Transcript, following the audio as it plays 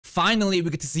Finally, we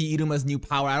get to see Iruma's new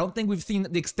power. I don't think we've seen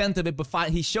the extent of it, but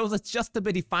he shows us just a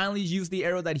bit. He finally used the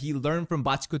arrow that he learned from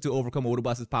Bachiku to overcome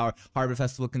Orobas's power. Harvest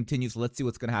Festival continues. Let's see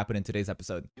what's gonna happen in today's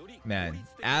episode. Man,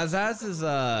 Azaz's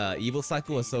evil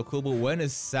cycle was so cool, but when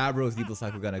is Sabro's evil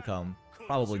cycle gonna come?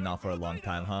 Probably not for a long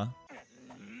time, huh?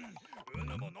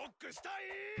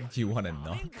 Do you wanna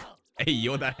knock? Hey,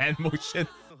 yo, that hand motion.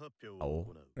 Oh,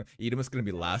 Iruma's gonna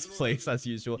be last place as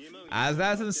usual.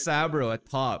 Azaz and Sabro at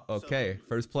top. Okay,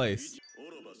 first place.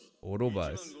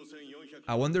 Orobas.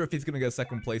 I wonder if he's gonna get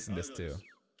second place in this too.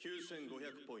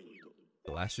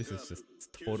 Lashes is just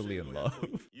totally in love.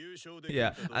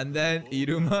 Yeah, and then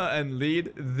Iruma and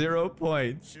lead 0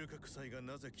 points.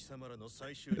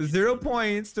 0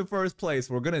 points to first place.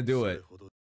 We're gonna do it.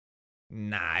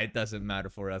 Nah, it doesn't matter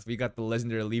for us. We got the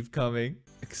legendary leaf coming.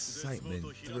 Excitement,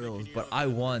 thrills, but I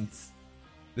want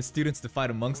the students to fight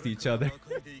amongst each other.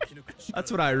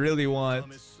 That's what I really want.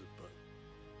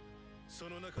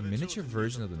 A miniature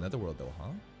version of the Netherworld though,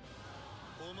 huh?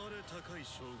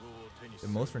 The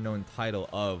most renowned title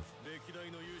of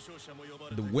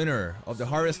the winner of the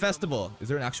Harvest Festival. Is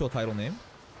there an actual title name?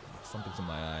 Something's in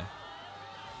my eye.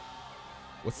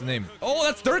 What's the name? Oh,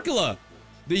 that's Durkula!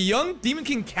 The young Demon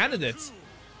King candidate.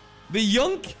 The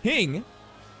young king.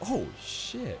 Oh,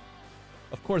 shit.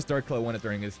 Of course, Darkclaw won it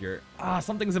during his year. Ah,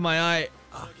 something's in my eye.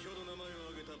 Ah.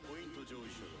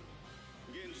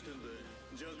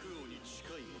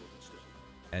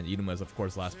 And Iruma is, of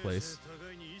course, last place.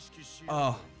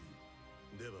 Oh.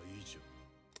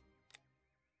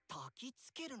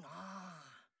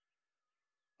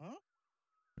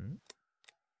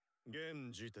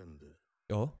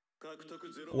 Oh.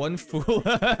 One fool.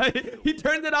 He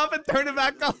turned it off and turned it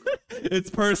back on. It's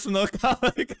personal.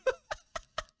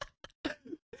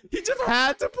 He just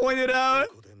had to point it out.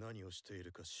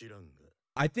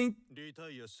 I think...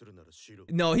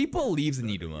 No, he believes in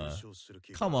Iruma.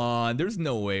 Come on, there's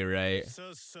no way, right?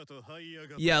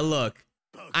 Yeah, look.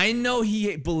 I know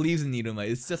he believes in Iruma.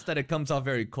 It's just that it comes off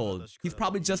very cold. He's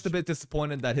probably just a bit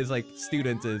disappointed that his, like,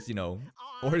 student is, you know,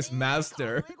 or his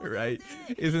master, right,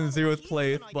 is in 0th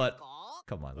place, but...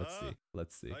 Come on, let's see.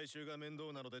 Let's see.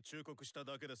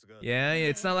 Yeah,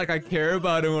 it's not like I care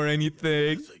about him or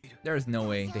anything. There's no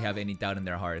way they have any doubt in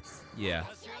their hearts. Yeah.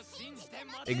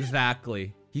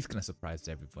 Exactly. He's gonna surprise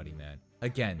everybody, man.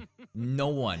 Again, no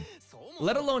one.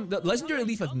 Let alone, the legendary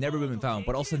leaf has never been found,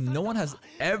 but also no one has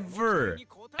ever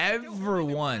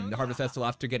won the Harvest Festival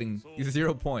after getting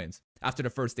 0 points after the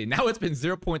first day. Now it's been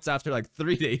 0 points after like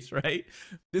 3 days, right?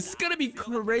 This is gonna be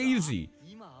crazy.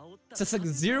 It's just like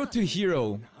 0 to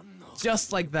hero,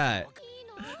 just like that.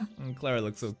 And Clara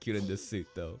looks so cute in this suit,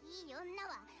 though.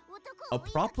 A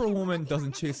proper woman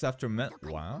doesn't chase after men.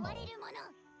 Wow.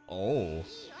 Oh.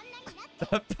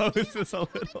 That pose is a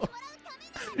little...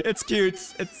 It's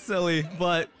cute, it's silly,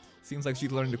 but seems like she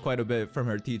learned quite a bit from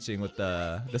her teaching with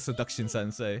the seduction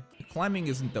sensei. Climbing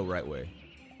isn't the right way.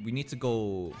 We need to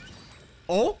go...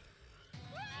 Oh?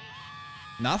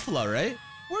 Nafla, right?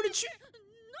 Where did you...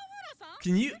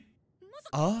 Can you...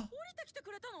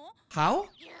 How?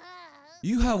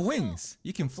 You have wings.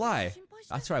 You can fly.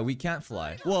 That's right, we can't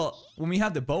fly. Well, when we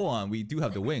have the bow on, we do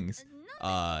have the wings.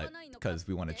 Because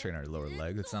we want to train our lower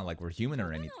legs. It's not like we're human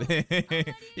or anything.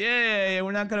 Yeah,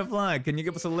 we're not gonna fly. Can you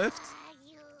give us a lift?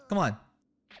 Come on.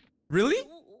 Really?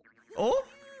 Oh?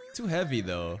 Too heavy,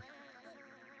 though.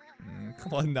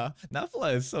 Come on,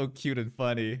 Nafla is so cute and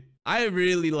funny. I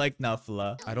really like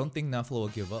Nafla. I don't think Nafla will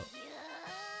give up.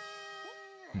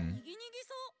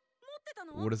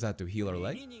 What does that do? Heal our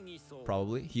leg?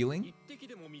 Probably. Healing?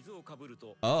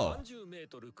 Oh.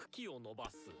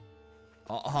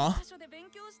 Uh-huh.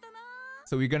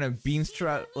 So we're gonna beam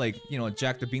sprout, like, you know,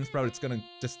 jack the beam sprout. It's gonna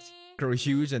just grow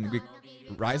huge and we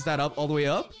rise that up all the way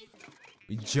up.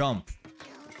 We jump.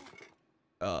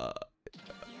 It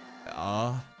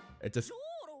just...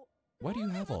 Why do you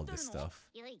have all this stuff?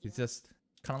 It's just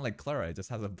kind of like Clara. It just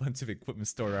has a bunch of equipment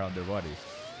stored around their body.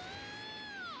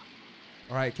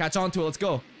 Alright, catch on to it. Let's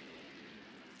go.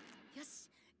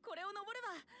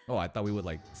 Oh, I thought we would,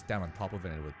 like, stand on top of it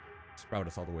and it would sprout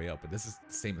us all the way up. But this is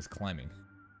the same as climbing.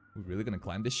 We're really gonna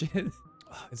climb this shit?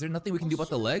 Is there nothing we can do about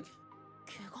the leg?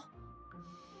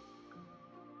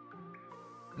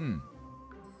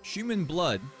 Human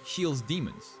blood heals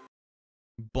demons.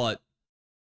 But...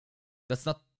 That's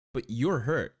not... But you're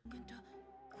hurt.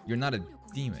 You're not a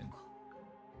demon.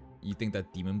 You think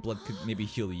that demon blood could maybe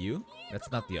heal you?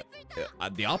 That's not the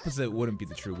opposite wouldn't be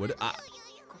the true, would it?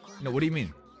 No, what do you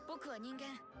mean?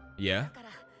 Yeah?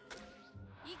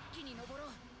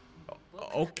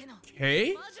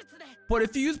 Okay? But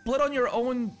if you use blood on your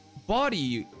own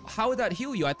body, how would that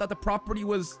heal you? I thought the property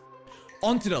was...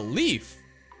 onto the leaf.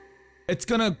 It's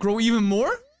gonna grow even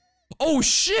more? Oh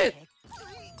shit!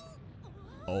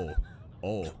 Oh.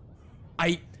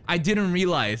 I didn't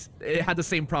realize it had the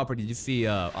same property. Did you see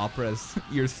Opera's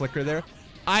ears flicker there?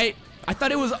 I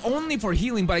thought it was only for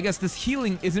healing, but I guess this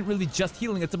healing isn't really just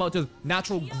healing. It's about just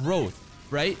natural growth,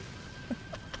 right?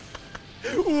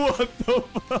 What the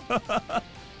fuck?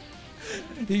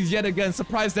 He's yet again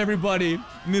surprised everybody.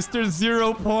 Mr.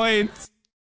 0 points.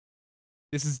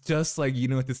 This is just like, you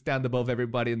know, to stand above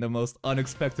everybody in the most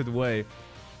unexpected way.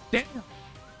 Damn.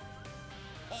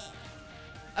 Oh,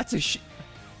 that's a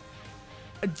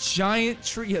giant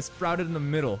tree has sprouted in the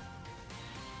middle.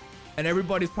 And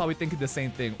everybody's probably thinking the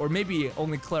same thing. Or maybe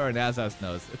only Clara and Azaz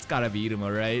knows. It's gotta be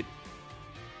Iruma, right?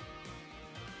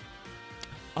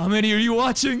 Amity, are you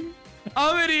watching?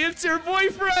 Amity, it's your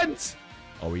boyfriend!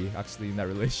 Are we actually in that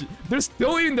relationship? They're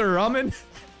still eating their ramen?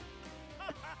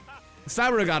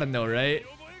 Sabura gotta know, right?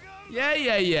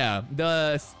 Yeah.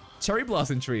 The cherry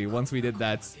blossom tree, once we did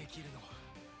that.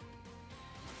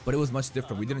 But it was much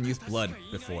different. We didn't use blood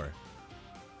before.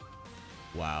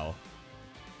 Wow.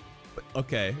 But,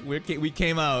 okay, we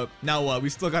came out. Now what? We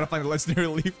still gotta find the legendary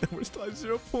leaf, then we're still at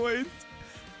 0 points.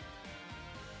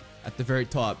 At the very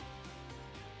top.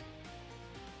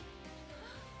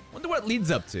 Wonder what it leads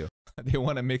up to. They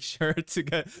want to make sure to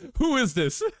get... Who is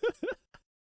this?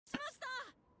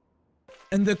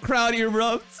 And the crowd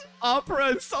erupts.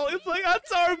 Opera and Sully's like,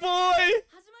 that's our boy!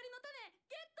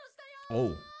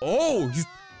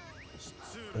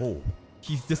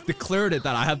 He's just declared it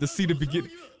that I have to see the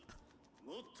beginning.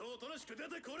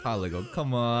 Caligo,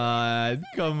 come on.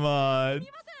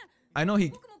 I know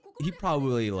he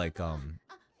probably like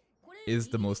is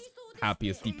the most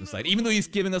happiest deep inside. Even though he's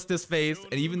giving us this face,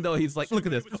 and even though he's like, look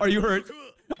at this. Are you hurt?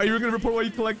 Are you gonna report what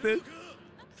you collected?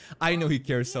 I know he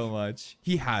cares so much.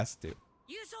 He has to.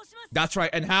 That's right.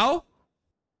 And how?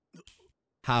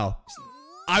 How?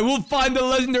 I will find the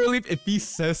legendary leaf if he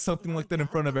says something like that in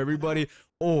front of everybody.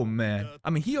 Oh man. I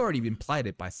mean, he already implied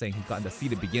it by saying he got to see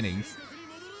the beginnings.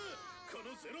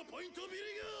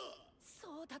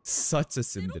 Such a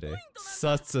tsundere.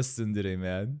 Such a tsundere,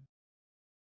 man.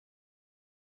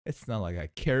 It's not like I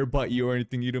care about you or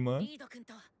anything, Iruma.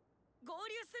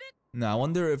 No, I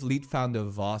wonder if Lead found the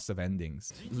vase of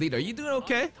endings. Lead, are you doing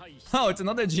okay? Oh, it's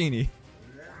another genie.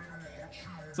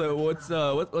 So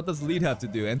what does Lead have to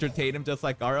do? Entertain him just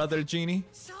like our other genie?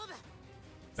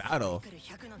 Battle.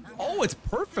 Oh, it's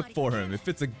perfect for him if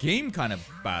it's a game kind of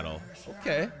battle.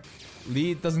 Okay.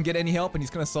 Lead doesn't get any help and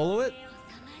he's gonna solo it?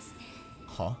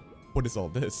 Huh? What is all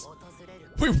this?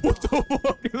 Wait, what the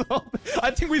fuck is all this?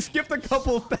 I think we skipped a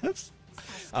couple steps.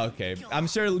 Okay, I'm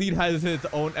sure Lead has his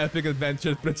own epic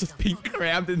adventures, but it's just being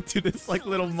crammed into this like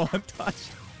little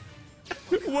montage.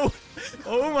 Whoa!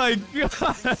 Oh my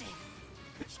god!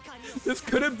 This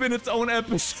could have been its own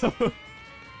episode.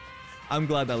 I'm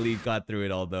glad that Lead got through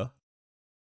it all though.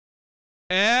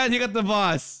 And you got the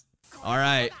boss. All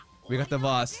right, we got the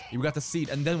boss. We got the seed,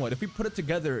 and then what? If we put it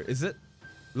together, is it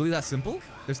really that simple?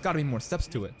 There's gotta be more steps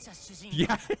to it.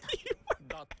 Yeah.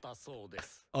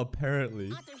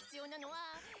 Apparently.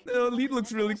 No, Lead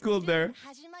looks really cool there.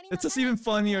 It's just even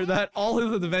funnier that all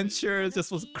his adventures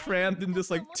just was crammed in this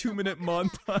like 2-minute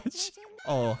montage.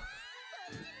 Oh.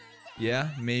 Yeah,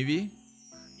 maybe.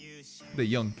 The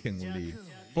young King Lead.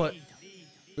 But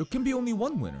there can be only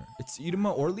one winner. It's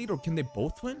Iruma or Lead, or can they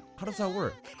both win? How does that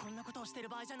work?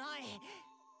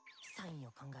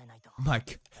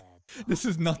 Mike, this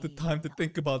is not the time to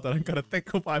think about that. I gotta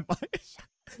think about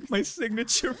my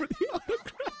signature for the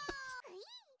autograph.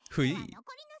 Hui.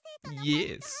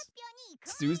 Yes.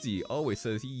 Susie always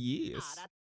says yes.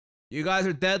 You guys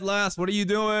are dead last. What are you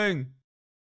doing?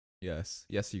 Yes.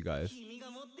 Yes, you guys.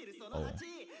 Oh.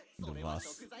 The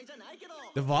vase.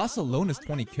 The vase alone is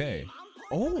 20k.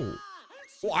 Oh.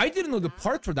 Well, I didn't know the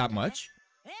parts were that much.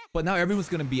 But now everyone's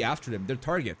gonna be after them. They're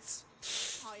targets.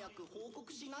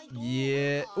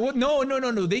 Yeah. Well,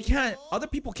 no. They can't. Other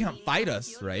people can't fight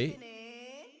us, right?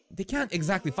 They can't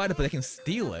exactly fight it, but they can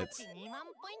steal it.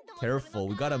 Careful.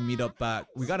 We gotta meet back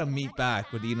with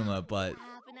Iruma, but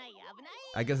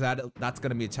I guess that's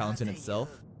gonna be a challenge in itself.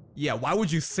 Yeah. Why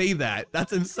would you say that?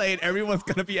 That's insane. Everyone's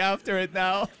gonna be after it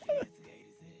now.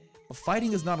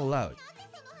 Fighting is not allowed.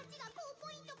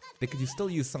 They could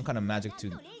still use some kind of magic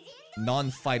to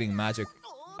non-fighting magic,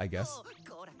 I guess.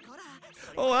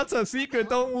 Oh, that's a secret.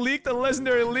 Don't leak the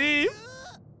legendary leaf.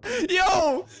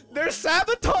 Yo, they're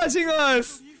sabotaging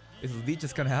us. Is Lead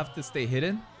just gonna have to stay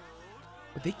hidden?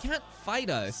 But they can't fight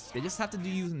us. They just have to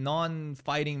use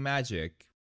non-fighting magic.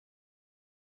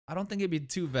 I don't think it'd be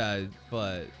too bad,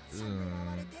 but...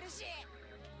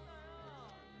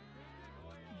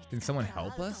 Can someone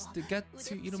help us to get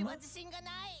to Iruma?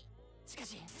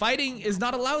 Fighting is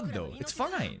not allowed though. It's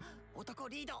fine.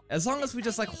 As long as we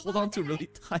just like hold on to really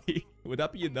tight. Would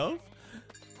that be enough?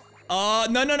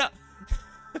 No.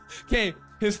 Okay,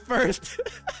 his first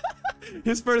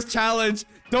his first challenge.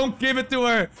 Don't give it to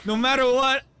her, no matter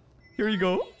what. Here you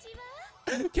go.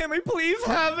 Can we please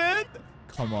have it?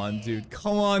 Come on, dude.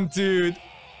 Come on, dude.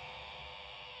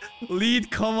 Lead,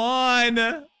 come on.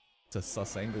 It's a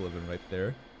sus angle of him right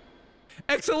there.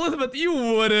 Ex-Elizabeth, you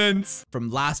wouldn't! From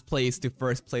last place to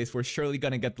first place, we're surely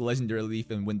gonna get the legendary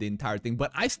leaf and win the entire thing,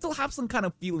 but I still have some kind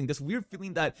of feeling, this weird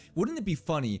feeling that wouldn't it be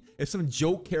funny if some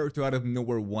joke character out of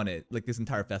nowhere won it, like this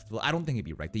entire festival? I don't think it'd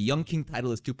be right. The Young King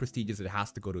title is too prestigious, it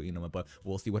has to go to Iruma, but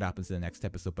we'll see what happens in the next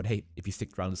episode. But hey, if you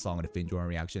stick around the song and if you enjoy our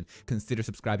reaction, consider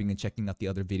subscribing and checking out the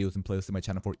other videos and playlists on my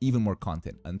channel for even more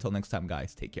content. Until next time,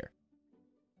 guys, take care.